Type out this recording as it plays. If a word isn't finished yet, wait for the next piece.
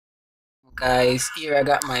Guys, here I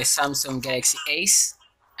got my Samsung Galaxy Ace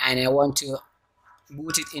and I want to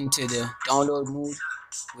boot it into the download mode,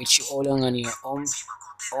 which you hold on your home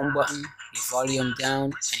button, your volume down,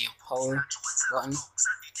 and your power button,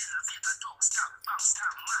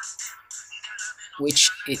 which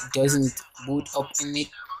it doesn't boot up in it.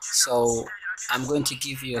 So I'm going to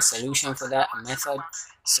give you a solution for that, a method.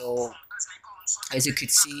 So as you could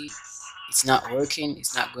see, it's not working,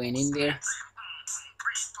 it's not going in there,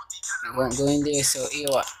 it won't go in there. So here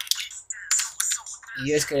what,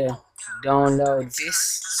 you just gotta download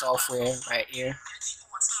this software right here,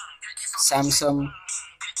 Samsung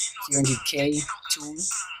 300K tool.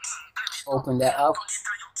 Open that up.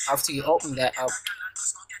 After you open that up,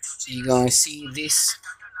 you're gonna see this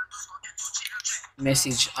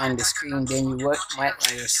message on the screen. Then you might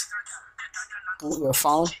just boot your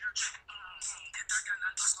phone.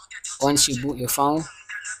 Once you boot your phone,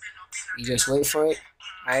 you just wait for it,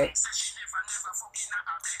 right?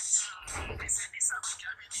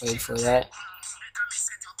 Wait for that.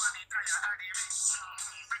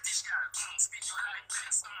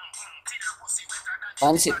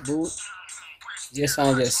 Once it boots, you just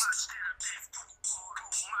wanna it's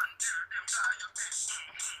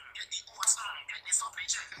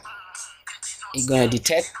gonna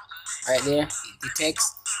detect right there. It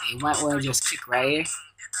detects. You might want to just click right here,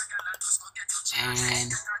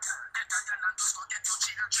 and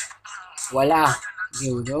voila,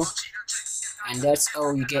 there we go. And that's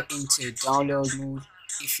how you get into download mode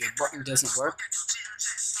if your button doesn't work.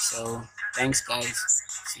 So thanks guys,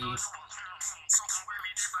 see you.